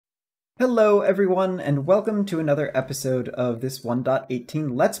Hello everyone, and welcome to another episode of this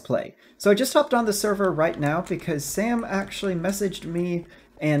 1.18 Let's Play. So I just hopped on the server right now because Sam actually messaged me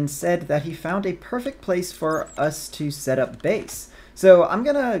and said that he found a perfect place for us to set up base. So I'm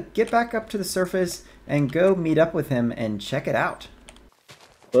gonna get back up to the surface and go meet up with him and check it out.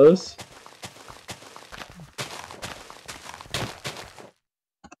 Close.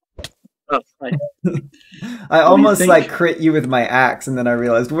 Oh, hi. I almost like crit you with my axe, and then I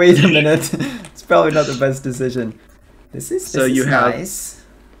realized, wait a minute, it's probably not the best decision. This is nice.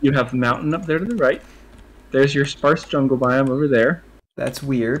 You have the mountain up there to the right. There's your sparse jungle biome over there. That's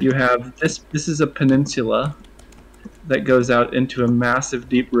weird. You have this. This is a peninsula that goes out into a massive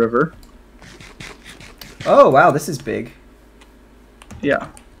deep river. Oh wow, this is big. Yeah.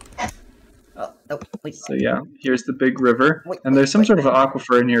 Oh, wait. So yeah, here's the big river, and there's some sort of an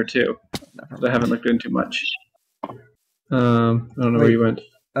aquifer in here too. That I haven't looked into much. I don't know where you went.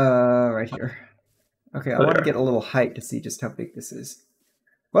 Right here. Okay, I want to get a little height to see just how big this is.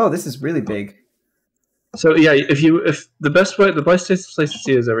 Whoa, this is really big. So yeah, if the best place to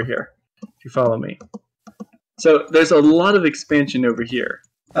see is over here. If you follow me. So there's a lot of expansion over here.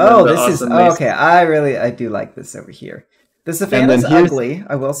 Oh, this is okay. I do like this over here. The savannah's ugly.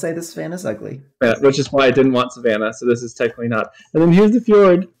 I will say the savannah's ugly. Yeah, which is why I didn't want savannah. So this is technically not. And then here's the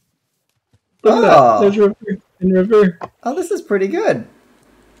fjord. Look at that. There's river. Oh, this is pretty good.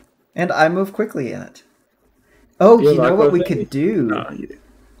 And I move quickly in it. Oh, you know what we could do? No,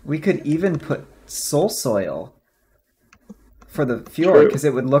 we could even put soul soil for the fjord, because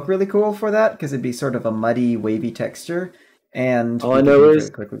it would look really cool for that, because it'd be sort of a muddy, wavy texture. And all I know is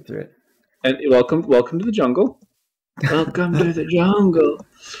really quickly through it. And welcome to the jungle. Welcome to the jungle.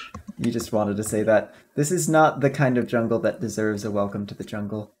 You just wanted to say that. This is not the kind of jungle that deserves a welcome to the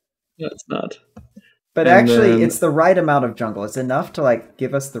jungle. No, it's not. But actually, it's the right amount of jungle. It's enough to like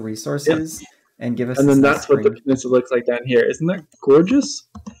give us the resources and give us. And then that's what the peninsula looks like down here. Isn't that gorgeous?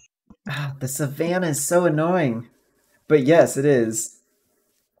 The savannah is so annoying, but yes, it is.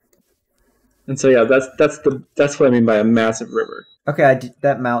 And so yeah, that's what I mean by a massive river. Okay,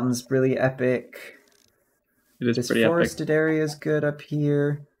 that mountain's really epic. It is this pretty forested epic. area is good up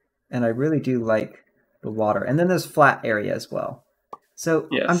here, and I really do like the water. And then there's flat area as well. So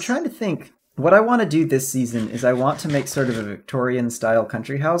yes. I'm trying to think. What I want to do this season is I want to make sort of a Victorian-style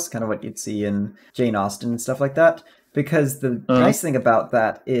country house, kind of what you'd see in Jane Austen and stuff like that. Because the nice thing about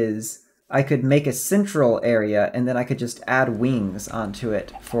that is I could make a central area, and then I could just add wings onto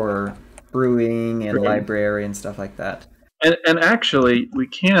it for brewing and library and stuff like that. And actually, we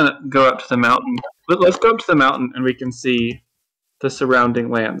can go up to the mountain. Let's go up to the mountain, and we can see the surrounding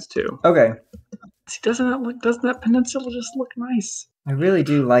lands too. Okay. See, doesn't that peninsula just look nice? I really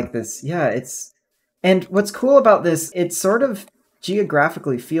do like this. Yeah, and what's cool about this, it sort of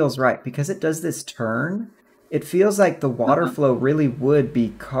geographically feels right because it does this turn. It feels like the water flow really would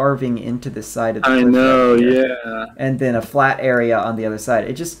be carving into the side of the cliff. I know, yeah. And then a flat area on the other side.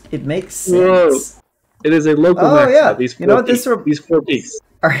 It makes sense. Whoa. It is a local maximum. Yeah. These you know what? these 4 peaks.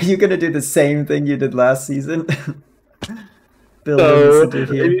 Are you going to do the same thing you did last season?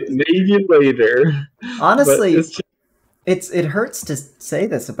 Maybe later. Honestly, it hurts to say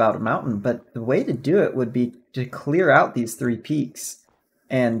this about a mountain, but the way to do it would be to clear out these 3 peaks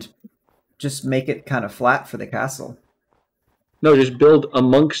and just make it kind of flat for the castle. No, just build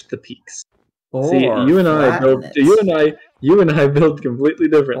amongst the peaks. See, you and I build completely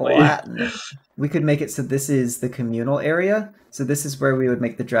differently. We could make it so this is the communal area. So this is where we would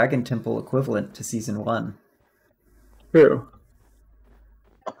make the Dragon Temple equivalent to Season 1. True.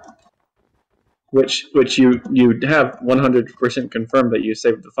 Which you have 100% confirmed that you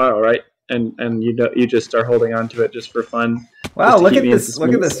saved the file, right? And you just are holding on to it just for fun. Wow, look at this!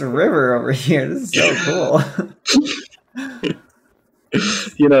 Look at this river over here. This is so cool.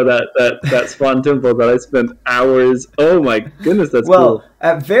 You know that Spawn Temple that I spent hours. Oh my goodness, that's cool. Well,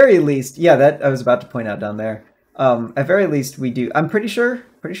 at very least, yeah, that I was about to point out down there. At very least, we do. I'm pretty sure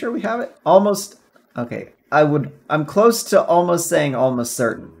we have it. Almost. Okay, I'm close to almost saying almost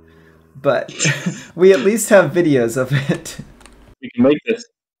certain, but we at least have videos of it. We can make this.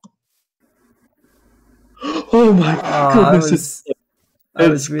 Oh my goodness! I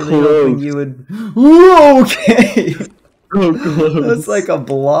was really hoping you would. Ooh, okay. Oh, close. That's like a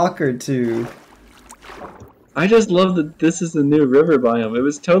block or 2. I just love that this is the new river biome. It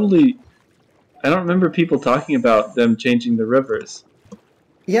was totally... I don't remember people talking about them changing the rivers.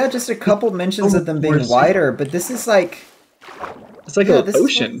 Yeah, just a couple mentions of them being wider, but this is like... It's like an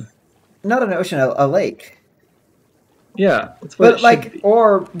ocean. Not an ocean, a lake. Yeah, that's what it should be.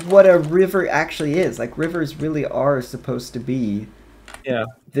 Or what a river actually is. Like, rivers really are supposed to be Yeah.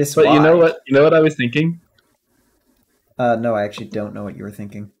 this But wide. you know what? You know what I was thinking? No, I actually don't know what you were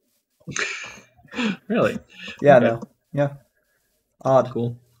thinking. Really? Yeah, okay. No. Yeah. Odd.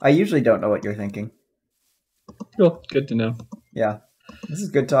 Cool. I usually don't know what you're thinking. Cool. Good to know. Yeah. This is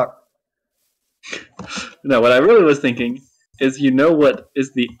good talk. No, what I really was thinking is, you know what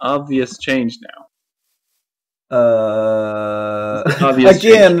is the obvious change now?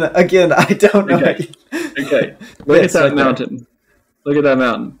 Again, I don't know. Okay. Okay. Look at that mountain. There. Look at that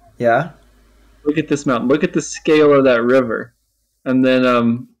mountain. Yeah. Look at this mountain. Look at the scale of that river. And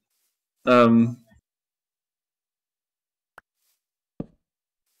then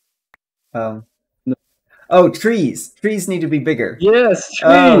oh, trees. Trees need to be bigger. Yes,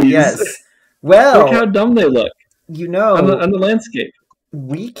 trees. Oh, yes. Well, look how dumb they look. You know, on the landscape.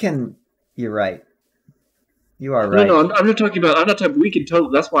 We can. You're right. You are right. No, I'm not talking about. I'm not talking. We can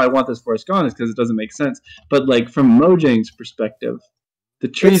totally. That's why I want this forest gone, is because it doesn't make sense. But like from Mojang's perspective, the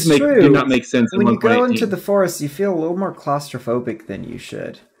trees do not make sense. When you go into the forest, you feel a little more claustrophobic than you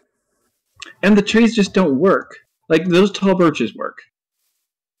should. And the trees just don't work. Like those tall birches work.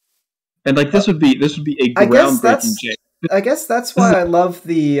 And like this would be a groundbreaking change. I guess that's why I love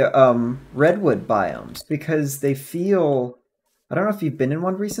the redwood biomes, because they feel. I don't know if you've been in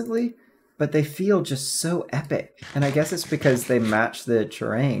one recently, but they feel just so epic. And I guess it's because they match the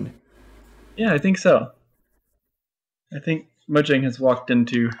terrain. Yeah, I think so. I think Mojang has walked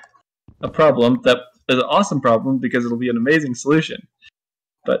into a problem that is an awesome problem, because it'll be an amazing solution.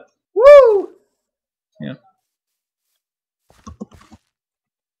 But woo! Yeah.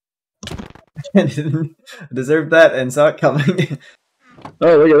 I didn't deserve that and saw it coming.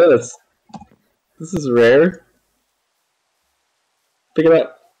 Oh, look at this. This is rare. Pick it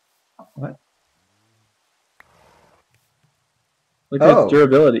up. What? Look at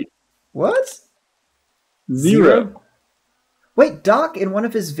durability. What? Zero. Wait, Doc in one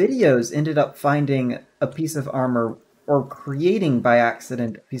of his videos ended up finding a piece of armor, or creating by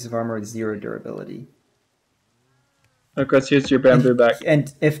accident a piece of armor with 0 durability. Oh, Chris, here's your bamboo back.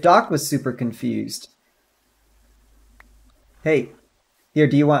 And if Doc was super confused, hey, here,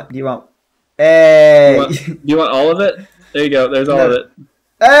 do you want? Hey, do you want all of it? There you go. There's all of it.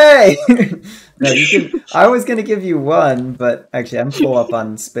 Hey, no, you can. I was gonna give you one, but actually, I'm full up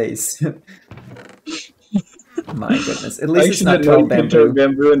on space. My goodness! At least it's not 12 bamboo. Turn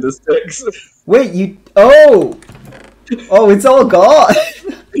bamboo into sticks. Wait, you? Oh, it's all gone.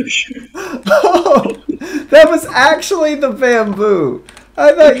 Oh, that was actually the bamboo.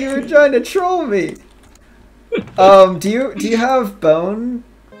 I thought you were trying to troll me. Do you have bone?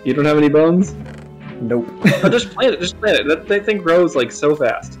 You don't have any bones? Nope. Oh, just plant it. That thing grows like so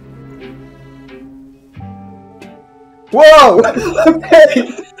fast. Whoa!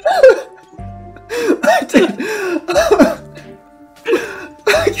 Okay.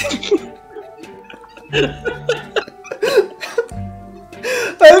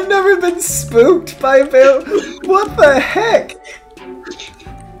 I've never been spooked by a bamboo. What the heck?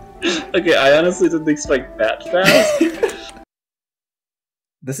 Okay, I honestly didn't expect that fast.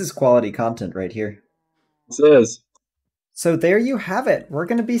 This is quality content right here. This is. So there you have it. We're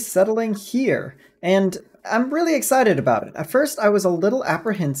going to be settling here. And I'm really excited about it. At first, I was a little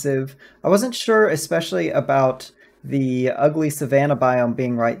apprehensive. I wasn't sure, especially about the ugly savanna biome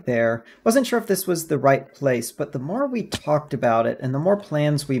being right there. Wasn't sure if this was the right place, but the more we talked about it and the more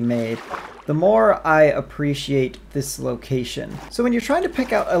plans we made, the more I appreciate this location. So when you're trying to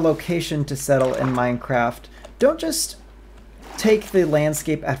pick out a location to settle in Minecraft, don't just take the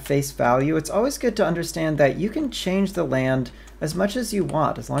landscape at face value. It's always good to understand that you can change the land as much as you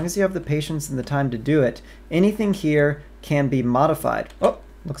want, as long as you have the patience and the time to do it. Anything here can be modified. Oh,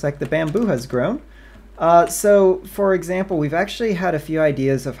 looks like the bamboo has grown. So, for example, we've actually had a few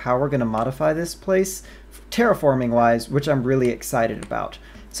ideas of how we're going to modify this place, terraforming-wise, which I'm really excited about.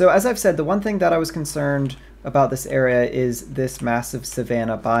 So, as I've said, the one thing that I was concerned about this area is this massive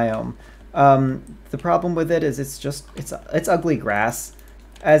savanna biome. The problem with it is it's ugly grass.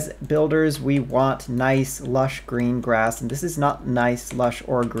 As builders, we want nice, lush green grass, and this is not nice, lush,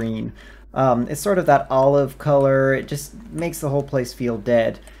 or green. It's sort of that olive color. It just makes the whole place feel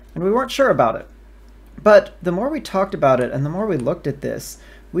dead, and we weren't sure about it. But the more we talked about it and the more we looked at this,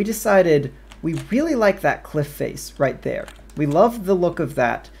 we decided we really like that cliff face right there. We love the look of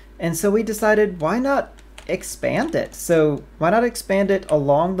that, and so we decided, why not expand it? So why not expand it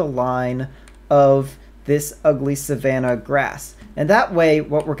along the line of this ugly savanna grass? And that way,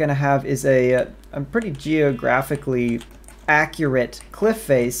 what we're going to have is a pretty geographically accurate cliff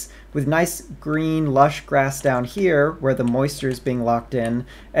face with nice green lush grass down here where the moisture is being locked in,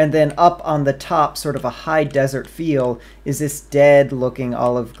 and then up on the top, sort of a high desert feel, is this dead looking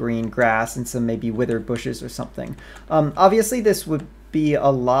olive green grass and some maybe withered bushes or something. Obviously this would be a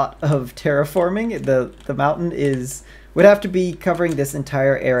lot of terraforming. The mountain would have to be covering this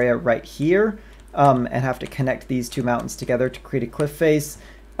entire area right here, and have to connect these two mountains together to create a cliff face.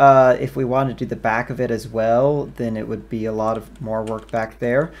 If we want to do the back of it as well, then it would be a lot of more work back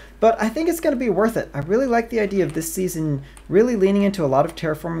there. But I think it's going to be worth it. I really like the idea of this season really leaning into a lot of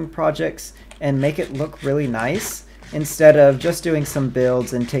terraforming projects and make it look really nice, instead of just doing some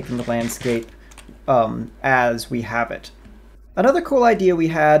builds and taking the landscape as we have it. Another cool idea we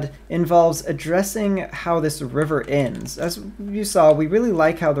had involves addressing how this river ends. As you saw, we really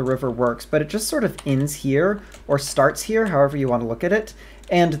like how the river works, but it just sort of ends here, or starts here, however you want to look at it.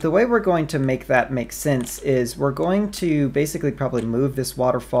 And the way we're going to make that make sense is we're going to basically probably move this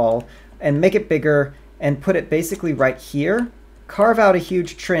waterfall and make it bigger and put it basically right here, carve out a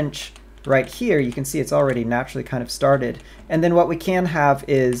huge trench right here. You can see it's already naturally kind of started. And then what we can have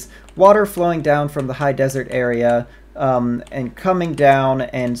is water flowing down from the high desert area, and coming down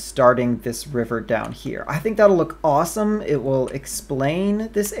and starting this river down here. I think that'll look awesome. It will explain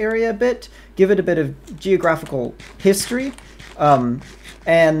this area a bit, give it a bit of geographical history,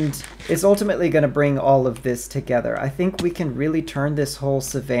 and it's ultimately going to bring all of this together. I think we can really turn this whole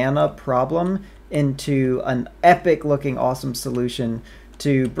savanna problem into an epic looking awesome solution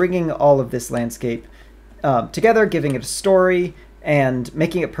to bringing all of this landscape together, giving it a story, and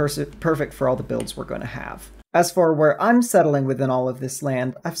making it perfect for all the builds we're going to have. As for where I'm settling within all of this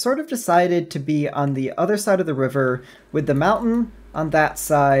land, I've sort of decided to be on the other side of the river with the mountain on that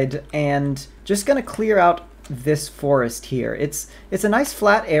side, and just going to clear out this forest here. It's a nice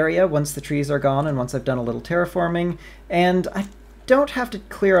flat area once the trees are gone and once I've done a little terraforming, and I don't have to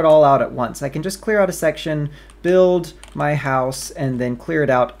clear it all out at once. I can just clear out a section, build my house, and then clear it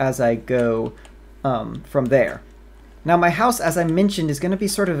out as I go from there. Now my house, as I mentioned, is going to be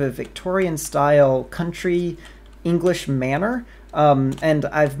sort of a Victorian-style country English manor, and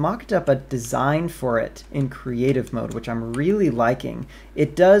I've mocked up a design for it in creative mode, which I'm really liking.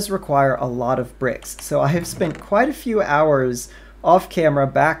 It does require a lot of bricks, so I have spent quite a few hours off camera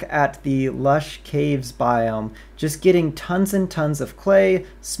back at the lush caves biome, just getting tons and tons of clay,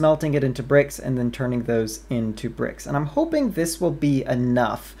 smelting it into bricks, and then turning those into bricks. And I'm hoping this will be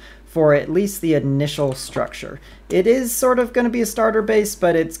enough for at least the initial structure. It is sort of going to be a starter base,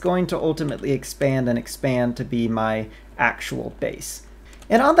 but it's going to ultimately expand and expand to be my actual base.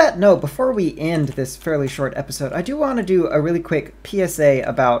 And on that note, before we end this fairly short episode, I do want to do a really quick PSA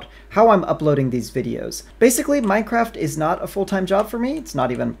about how I'm uploading these videos. Basically, Minecraft is not a full-time job for me. It's not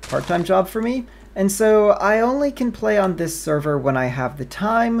even a part-time job for me. And so I only can play on this server when I have the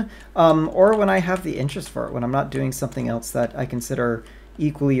time, or when I have the interest for it, when I'm not doing something else that I consider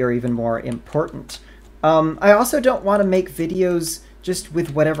equally or even more important. I also don't want to make videos just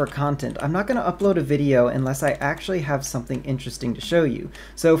with whatever content. I'm not going to upload a video unless I actually have something interesting to show you.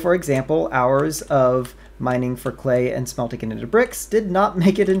 So for example, hours of mining for clay and smelting it into bricks did not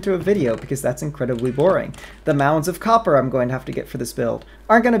make it into a video because that's incredibly boring. The mounds of copper I'm going to have to get for this build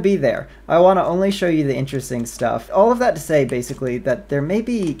aren't going to be there. I want to only show you the interesting stuff. All of that to say basically that there may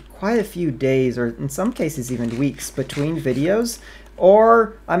be quite a few days, or in some cases even weeks, between videos,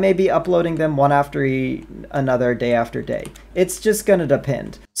 or I may be uploading them one after another, day after day. It's just gonna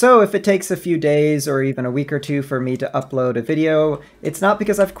depend. So if it takes a few days or even a week or two for me to upload a video, it's not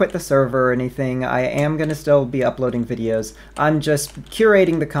because I've quit the server or anything. I am gonna still be uploading videos. I'm just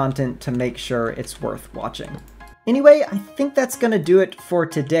curating the content to make sure it's worth watching. Anyway, I think that's going to do it for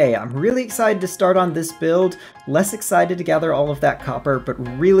today. I'm really excited to start on this build, less excited to gather all of that copper, but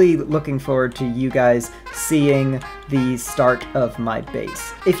really looking forward to you guys seeing the start of my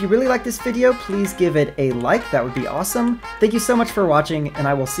base. If you really like this video, please give it a like. That would be awesome. Thank you so much for watching, and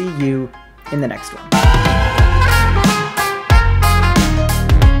I will see you in the next one.